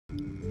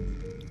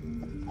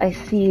I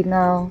see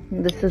now.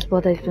 This is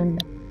what I've been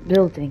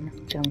building,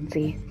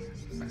 Jonesy.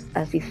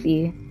 As you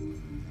see.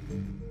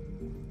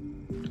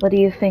 What do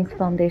you think,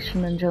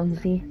 Foundation and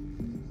Jonesy?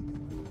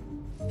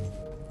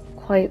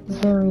 Quite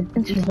Very,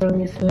 interesting,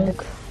 very isn't it?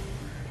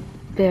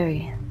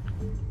 Very.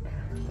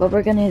 What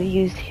we're gonna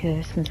use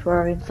here, since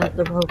we're inside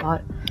the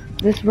robot,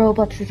 this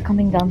robot is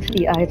coming down to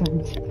the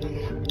islands.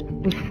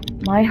 With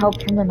my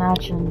help from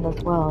Imagine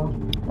as well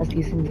as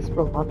using this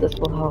robot, this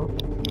will help.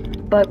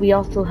 But we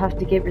also have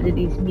to get rid of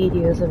these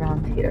meteors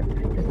around here,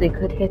 because they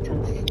could hit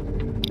us.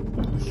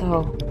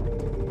 So,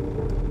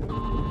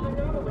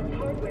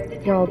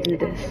 y'all do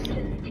this.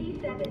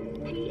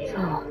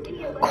 So,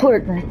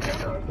 coordinates.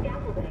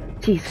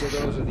 Jesus.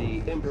 So those are the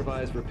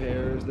improvised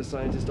repairs the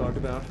scientists talked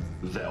about?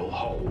 They'll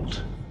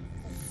hold.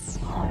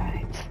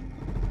 Alright.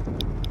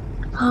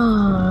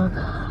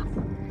 Oh,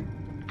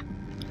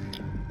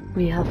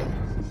 We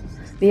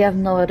have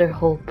no other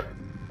hope.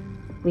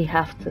 We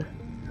have to.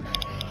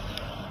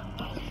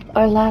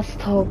 Our last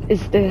hope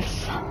is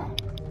this.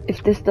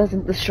 If this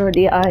doesn't destroy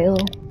the Isle,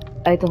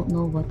 I don't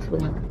know what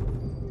will.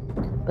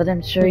 But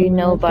I'm sure you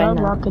know by that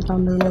now. rocket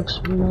thunder looks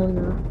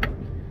familiar.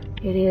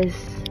 It is.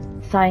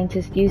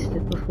 Scientists used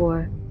it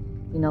before.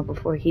 You know,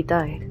 before he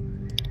died.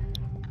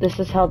 This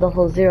is how the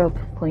whole 0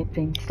 point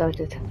thing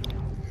started.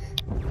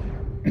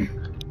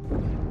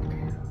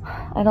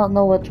 I don't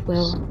know what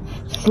will.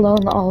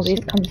 Sloan always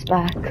comes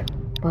back,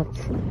 but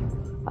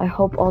I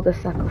hope all the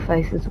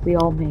sacrifices we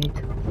all made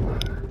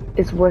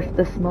is worth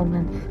this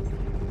moment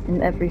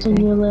and everything.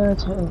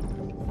 Simulator.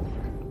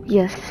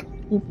 Yes,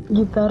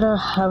 You better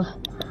have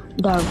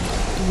that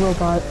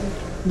robot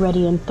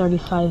ready in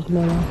 35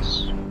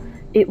 minutes.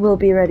 it will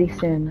be ready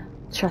soon.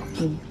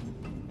 Trust me.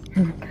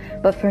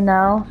 But for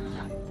now,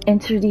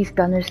 enter these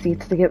gunner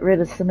seats to get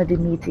rid of some of the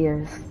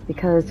meteors,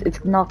 because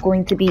it's not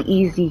going to be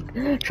easy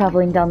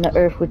traveling down the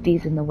Earth with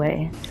these in the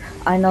way.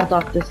 I know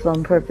Dr.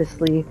 Sloan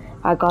purposely.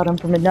 I got him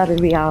from another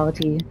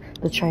reality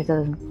to try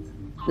to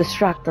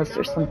distract us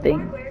or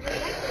something.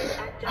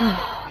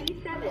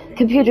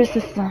 Computer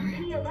system.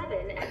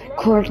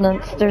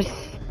 Coordinates. There's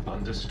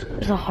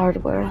a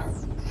hardware.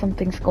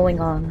 Something's going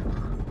on.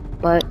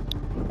 But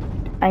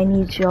I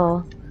need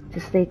y'all to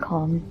stay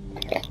calm.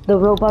 The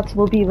robots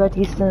will be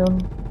ready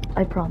soon.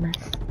 I promise.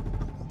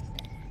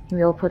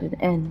 We'll put an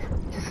end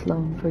to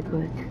Sloan for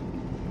good.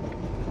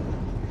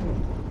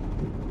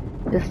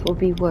 This will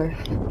be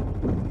worth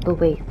the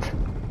wait.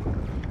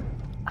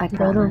 I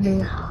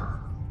promise.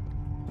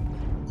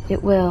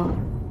 It will.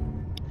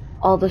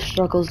 All the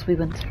struggles we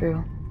went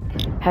through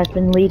have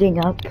been leading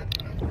up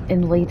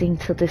and leading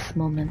to this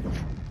moment.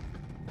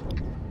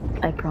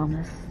 I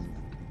promise.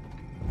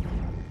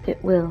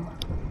 It will.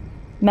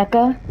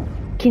 Mecha,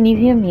 can you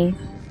hear me?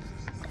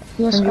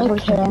 Yes, From your I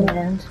voice can.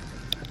 command?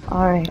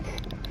 Alright.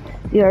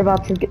 You're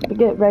about to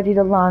get ready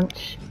to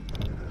launch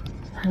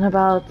in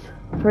about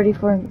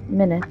 34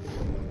 minutes.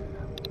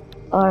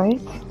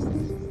 Alright?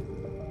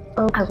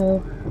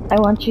 Okay. I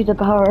want you to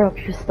power up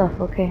your stuff,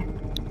 okay?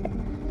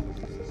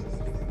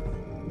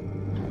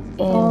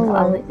 And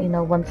I'll let you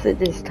know once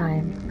it is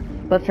time.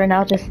 But for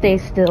now, just stay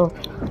still.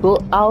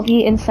 I'll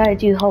be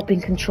inside you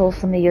helping control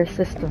some of your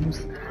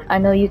systems. I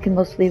know you can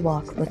mostly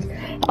walk, but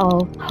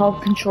I'll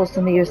help control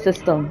some of your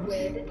systems.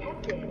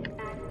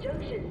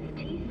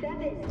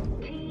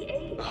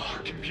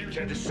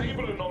 Computer,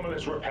 disable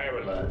anomalous repair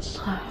alerts.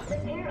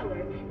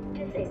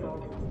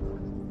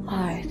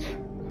 Alright.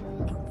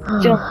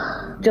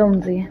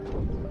 Jonesy.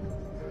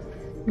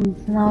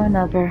 Now or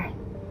never.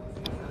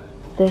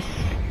 This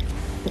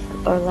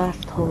is our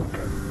last hope.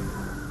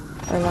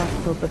 Our last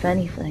hope of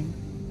anything,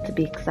 to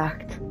be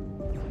exact.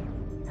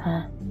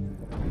 Huh.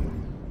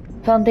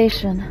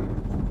 Foundation.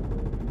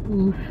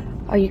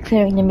 Are you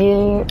clearing the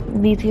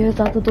meteors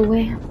out of the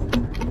way?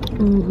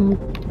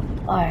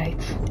 Alright.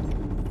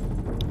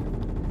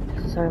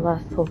 This is our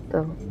last hope,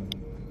 though.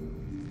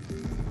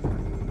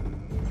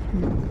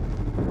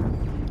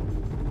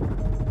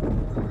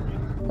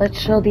 Let's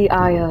show the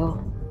IO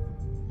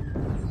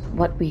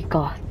what we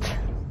got.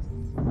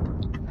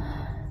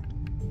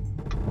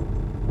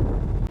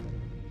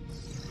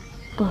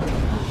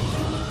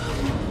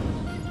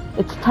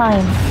 It's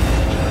time.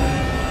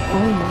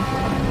 Oh my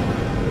god.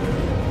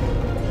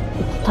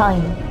 It's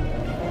time.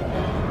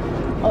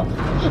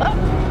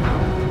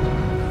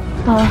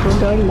 We're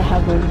going to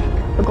heaven.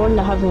 We're going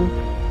to heaven.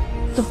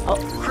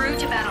 Crew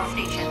to battle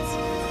stations.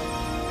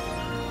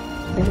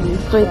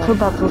 Straight to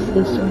battle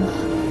stations.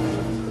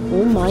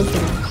 Oh my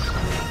goodness.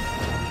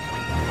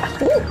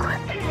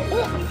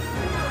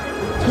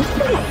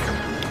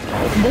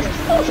 This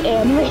is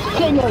anime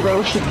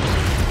generation.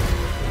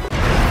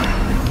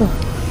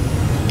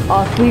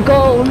 Off we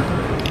go!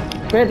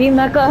 Ready,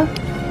 Mecha?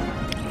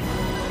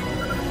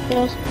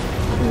 Yes.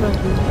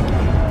 Ready.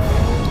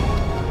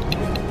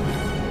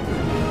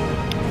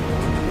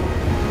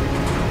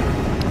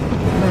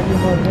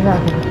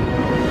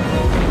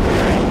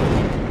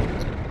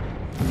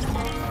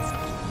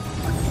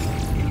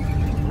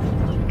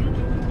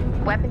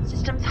 Weapon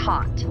systems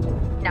hot.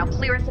 Now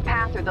clear us a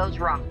path through those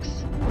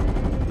rocks.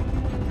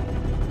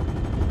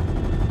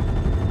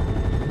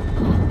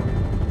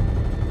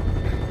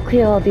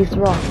 clear all these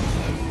rocks.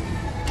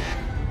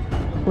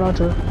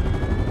 Roger.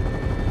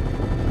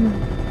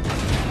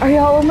 Are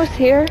y'all almost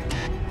here?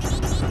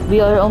 We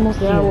are almost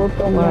here.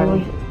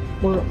 Yeah,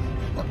 We're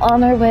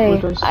on our way.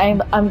 we're just-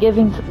 I'm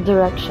giving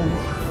directions.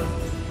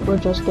 we're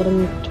just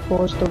getting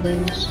towards the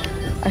rings.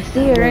 I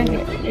see you're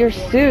in your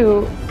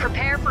suit.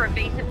 Prepare for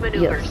evasive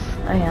maneuvers. Yes,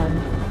 I am.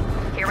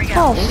 Here we go.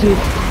 Oh shoot,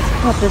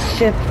 not this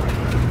ship.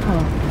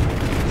 Oh.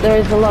 There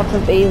is a lot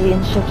of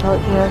alien ships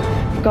out here.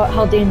 Forgot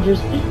how dangerous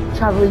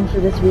traveling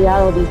through this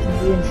reality can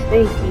be in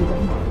space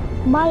even.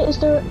 Why is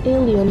there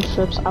alien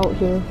ships out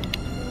here?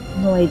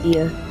 No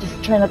idea.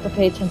 Just try not to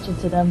pay attention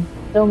to them.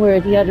 Don't worry,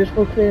 the others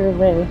will clear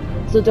away.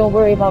 So don't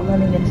worry about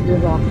running into the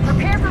rocks.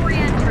 Prepare for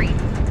re-entry.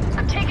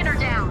 I'm taking her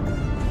down.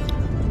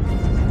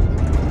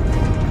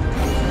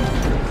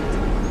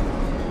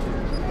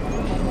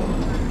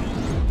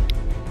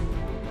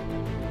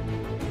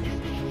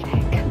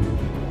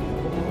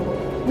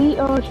 We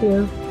are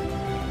here.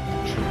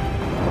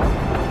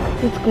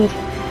 It's good.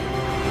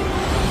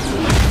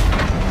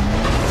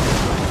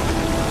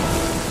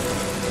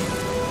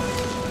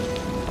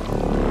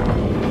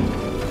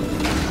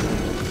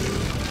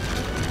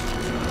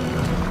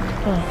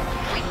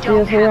 We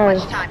don't Here we have are.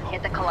 much time to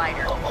hit the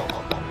collider.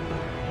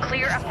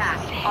 Clear a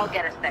path. I'll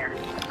get us there.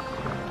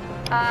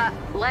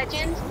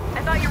 Legend?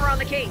 I thought you were on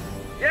the case.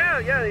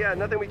 Yeah,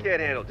 nothing we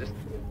can't handle. Just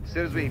as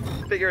soon as we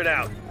figure it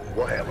out,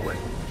 we'll handle it.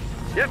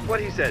 Yep, what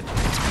he said.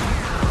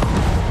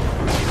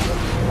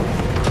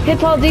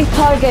 Hit all these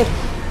targets.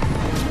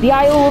 The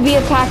IO will be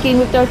attacking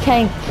with their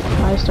tanks.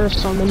 Why is there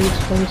so many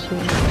things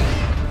here?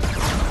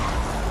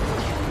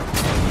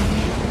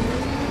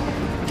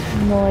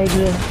 No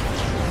idea.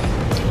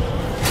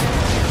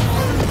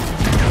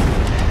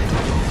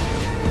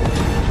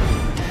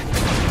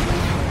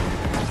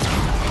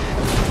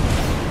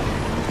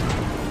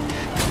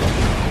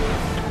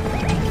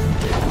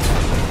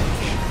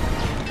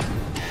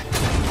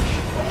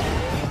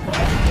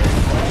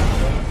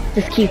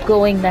 Just keep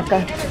going,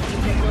 Mecha.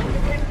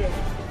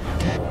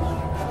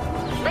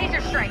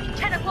 Laser strike,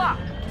 10 o'clock.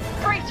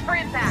 Brace for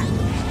impact.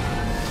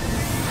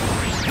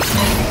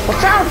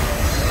 Watch out!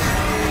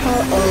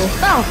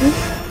 Oh.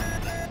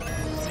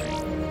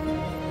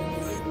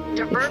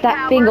 Divert It's that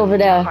power thing over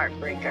there. to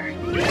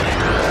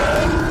Heartbreaker.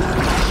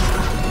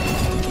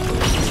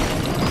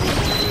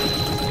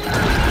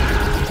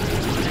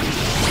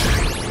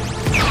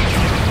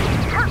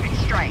 Perfect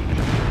strike.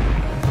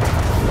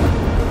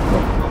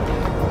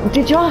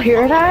 Did y'all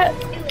hear that?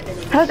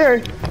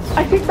 Heather,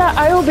 I think that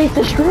IO base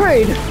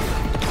destroyed.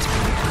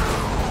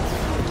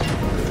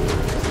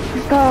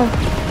 The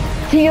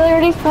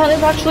Singularity's plan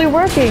is actually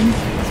working.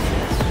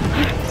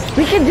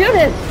 We can do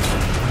this!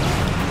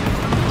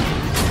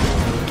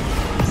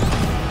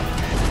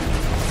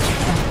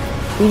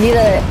 We need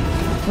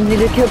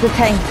to kill the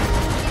tank.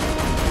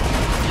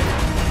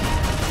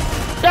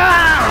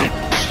 Ah!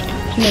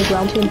 Can I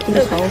ground him to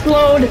his health?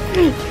 Explode!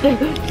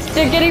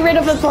 They're getting rid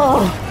of us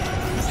all!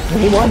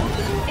 Anyone?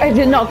 I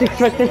did not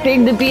expect the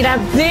thing to be that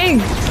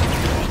big!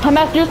 I'm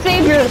Master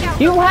Savior!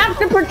 You have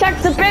to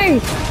protect the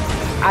base!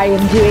 I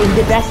am doing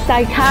the best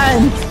I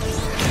can!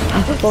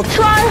 Well,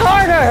 try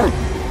harder!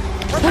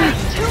 We're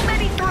letting too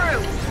many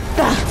through.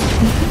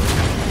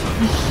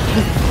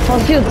 Oh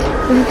shoot!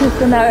 This is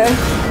the matter.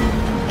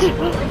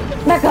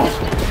 Mecha!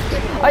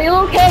 Are you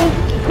okay?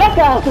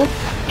 Mecha!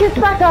 Get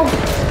back up!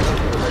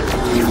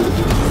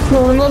 No!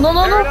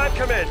 Aeronaut,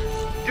 come in.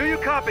 Do you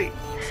copy?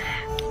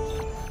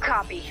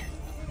 Copy.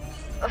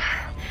 Ugh,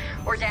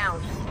 we're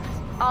down.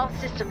 All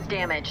systems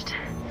damaged.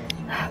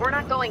 We're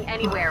not going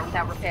anywhere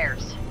without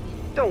repairs.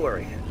 Don't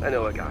worry, I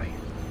know a guy.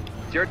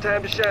 It's your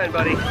time to shine,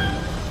 buddy.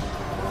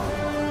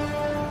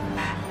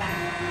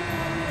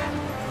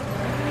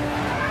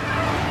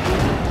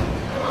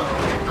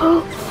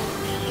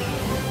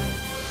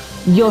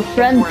 Your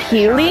friend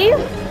Peely?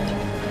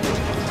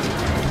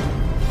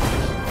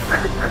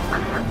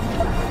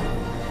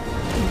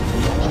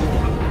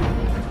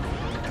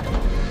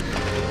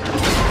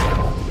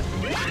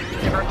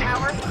 Divert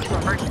power to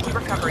emergency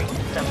recovery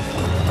system.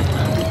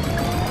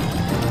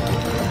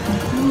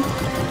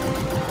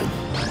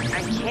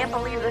 I can't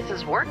believe this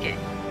is working.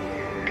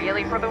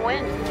 Really for the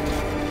win.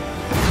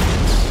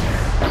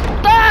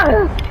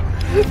 Ah!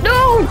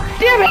 No!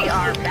 Damn We it!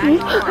 are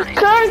back online.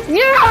 Curse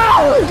you!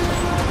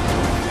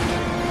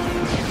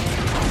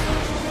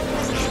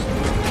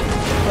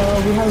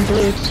 We have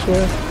blades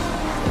here.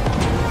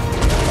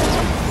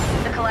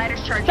 The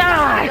collider's charging.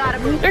 Ah! We gotta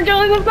move. They're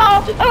killing us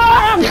all!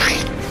 Ah!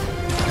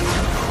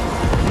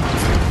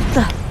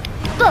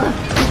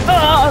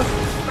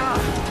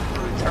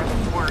 Brutes are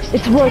the worst.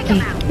 It's Take working.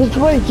 them out. It's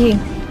working.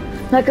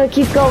 Mecha,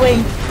 keep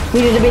going.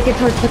 We need to make it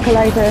towards the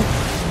collider.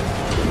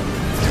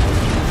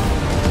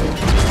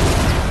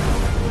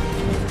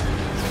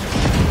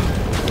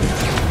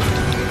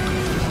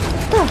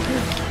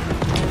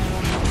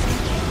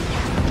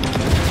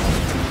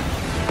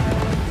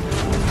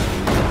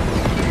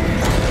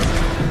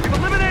 We've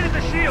eliminated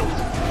the shields.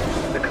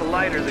 The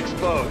collider's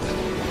exposed.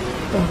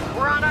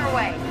 We're on our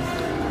way.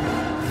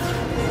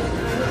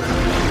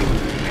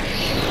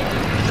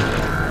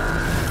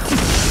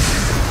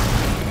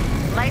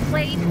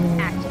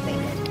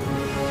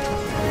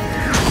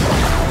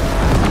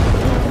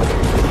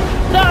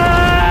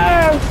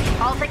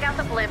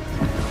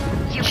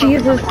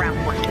 Jesus. on the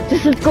ground forces.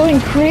 This is going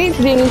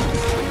crazy.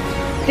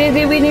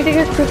 Daisy, we need to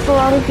get Crystal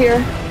out of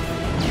here.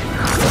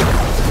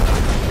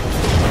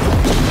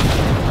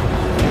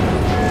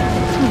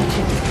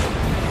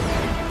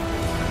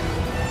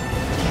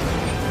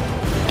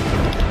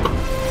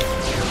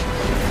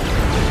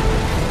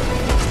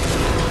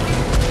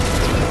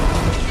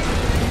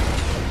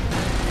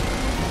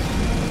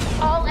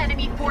 All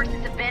enemy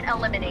forces have been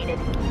eliminated.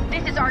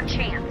 This is our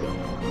chance.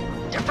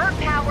 Divert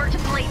power to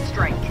Blade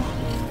Strike.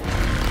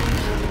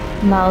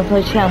 Now's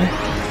our chance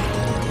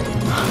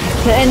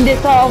to end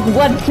this all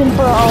once and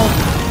for all.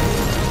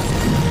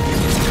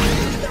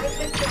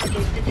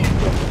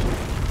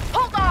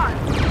 Hold on!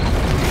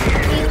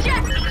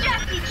 Eject!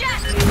 Eject!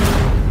 Eject!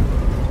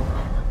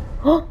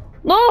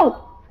 No!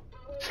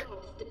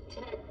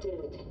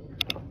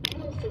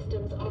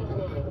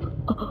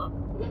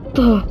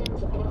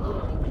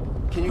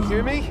 Can you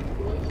hear me?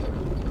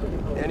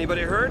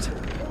 Anybody hurt?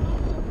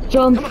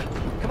 Jones,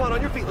 Come on,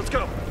 on your feet, let's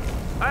go.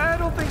 I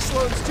don't think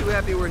Sloane's too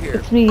happy we're here.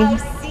 it's me. See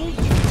you,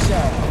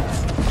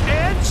 Jones.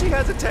 And she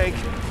has a tank,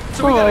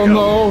 so we gotta Oh go.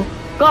 no.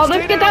 God,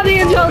 let's Stay get out of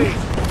here, and follow Jones.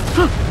 me.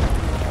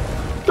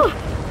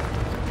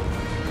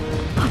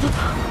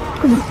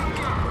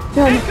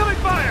 Jones. Incoming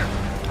fire!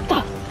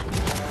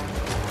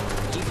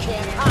 You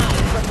can't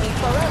hide from me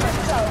forever,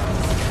 Jones.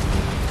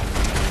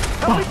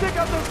 Help me take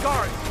out those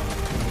guards!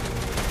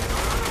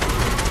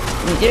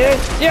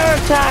 It's your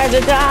time to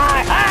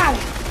die. Ah!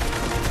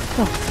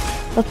 Oh,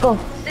 let's go.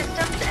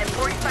 Systems at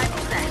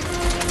 45%.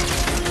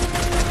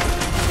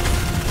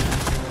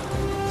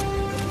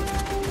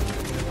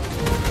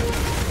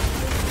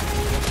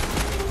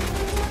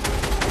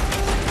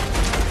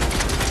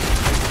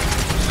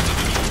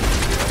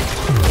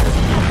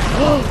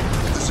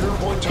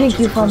 Thank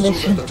you,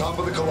 Foundation. At the top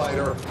of the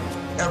collider,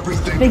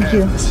 everything Thank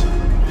you. ends.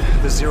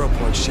 The 0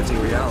 point shifting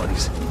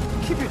realities.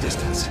 Keep your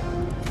distance.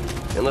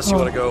 Unless you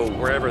want to go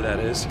wherever that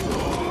is.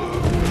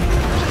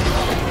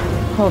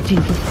 Oh,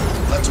 Jesus.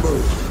 Let's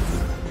move.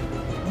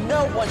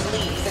 No one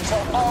leaves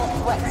until all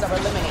threats are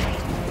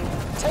eliminated.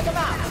 Take them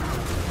out.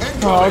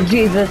 Oh,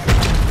 Jesus.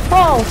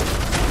 Oh.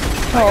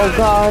 Oh,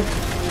 God.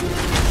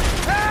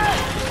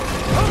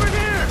 Over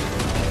here!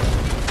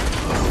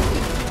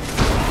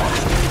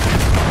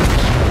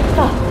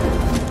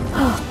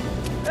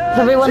 Is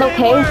everyone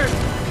okay?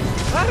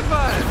 High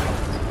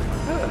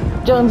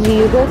five! Jones, are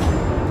you good?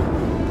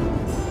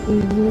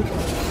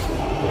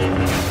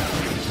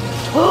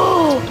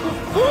 Oh!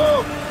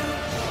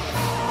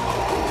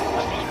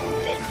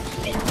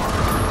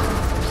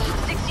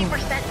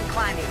 60% and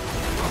climbing.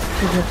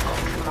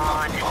 Come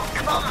on.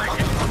 Come on.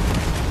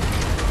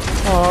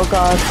 Oh,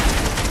 God.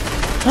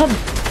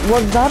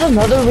 Was that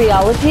another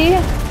reality?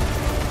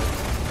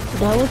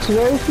 That looks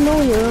very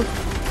familiar.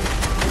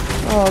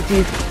 Oh,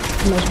 geez.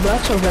 Those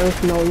blocks are very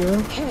familiar.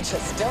 You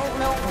just don't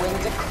know when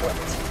to quit.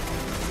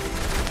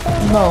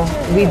 No,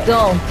 we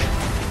don't.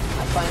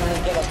 I finally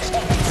get a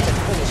chance to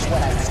finish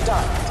what I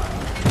started.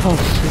 Oh,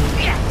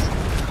 shoot.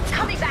 Yes!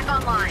 Coming back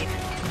online.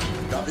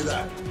 Copy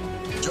that.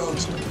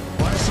 Jones,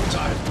 buy us some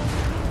time.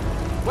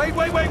 Wait.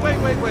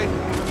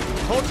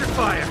 Hold your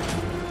fire.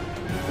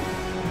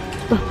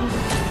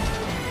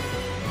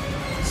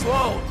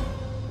 Sloane!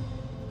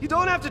 You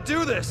don't have to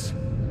do this!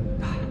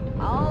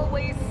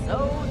 Always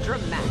so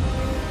dramatic.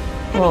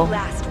 Oh. Any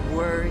last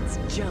words,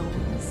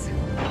 Jones?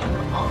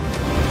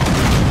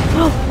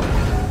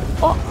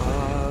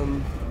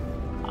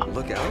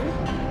 Look out.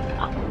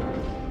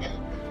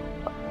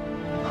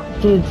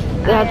 Did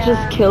that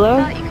just kill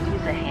her? Thought you could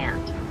use a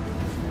hand.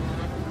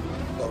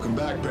 Welcome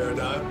back,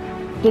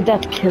 Paradigm. Did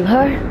that kill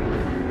her?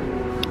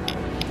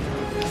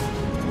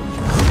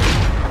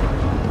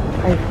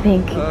 I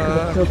think it could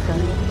have killed her.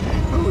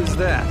 Who is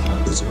that?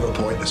 The 0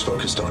 point is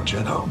focused on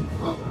Jinho.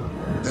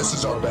 This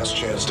is our best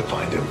chance to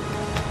find him.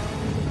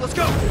 Let's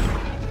go!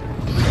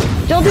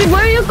 Jonesy,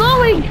 where are you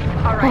going?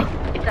 Alright,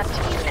 it's up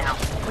to you now.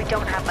 We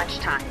don't have much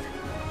time.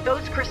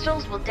 Those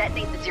crystals will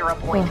detonate the 0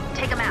 point.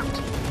 Take them out.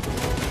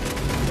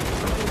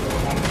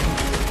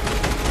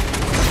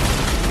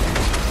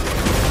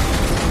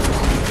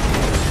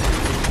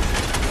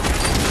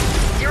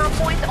 Zero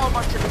point's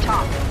almost to the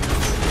top.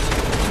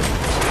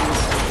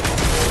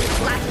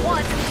 Last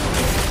one.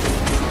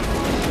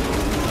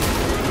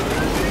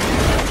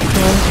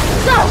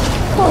 No!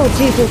 Oh,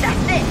 Jesus.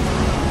 That's it.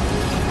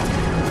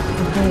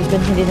 I've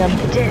been hitting them.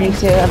 Me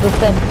too, ever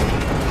since.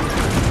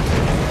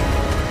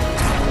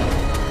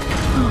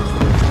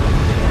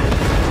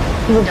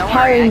 He was Don't worry,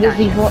 carrying I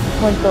this got you.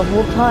 point the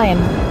whole time.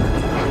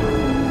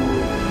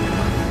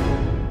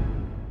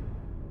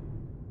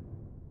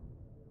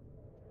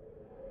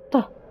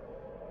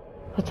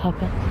 What's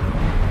happened?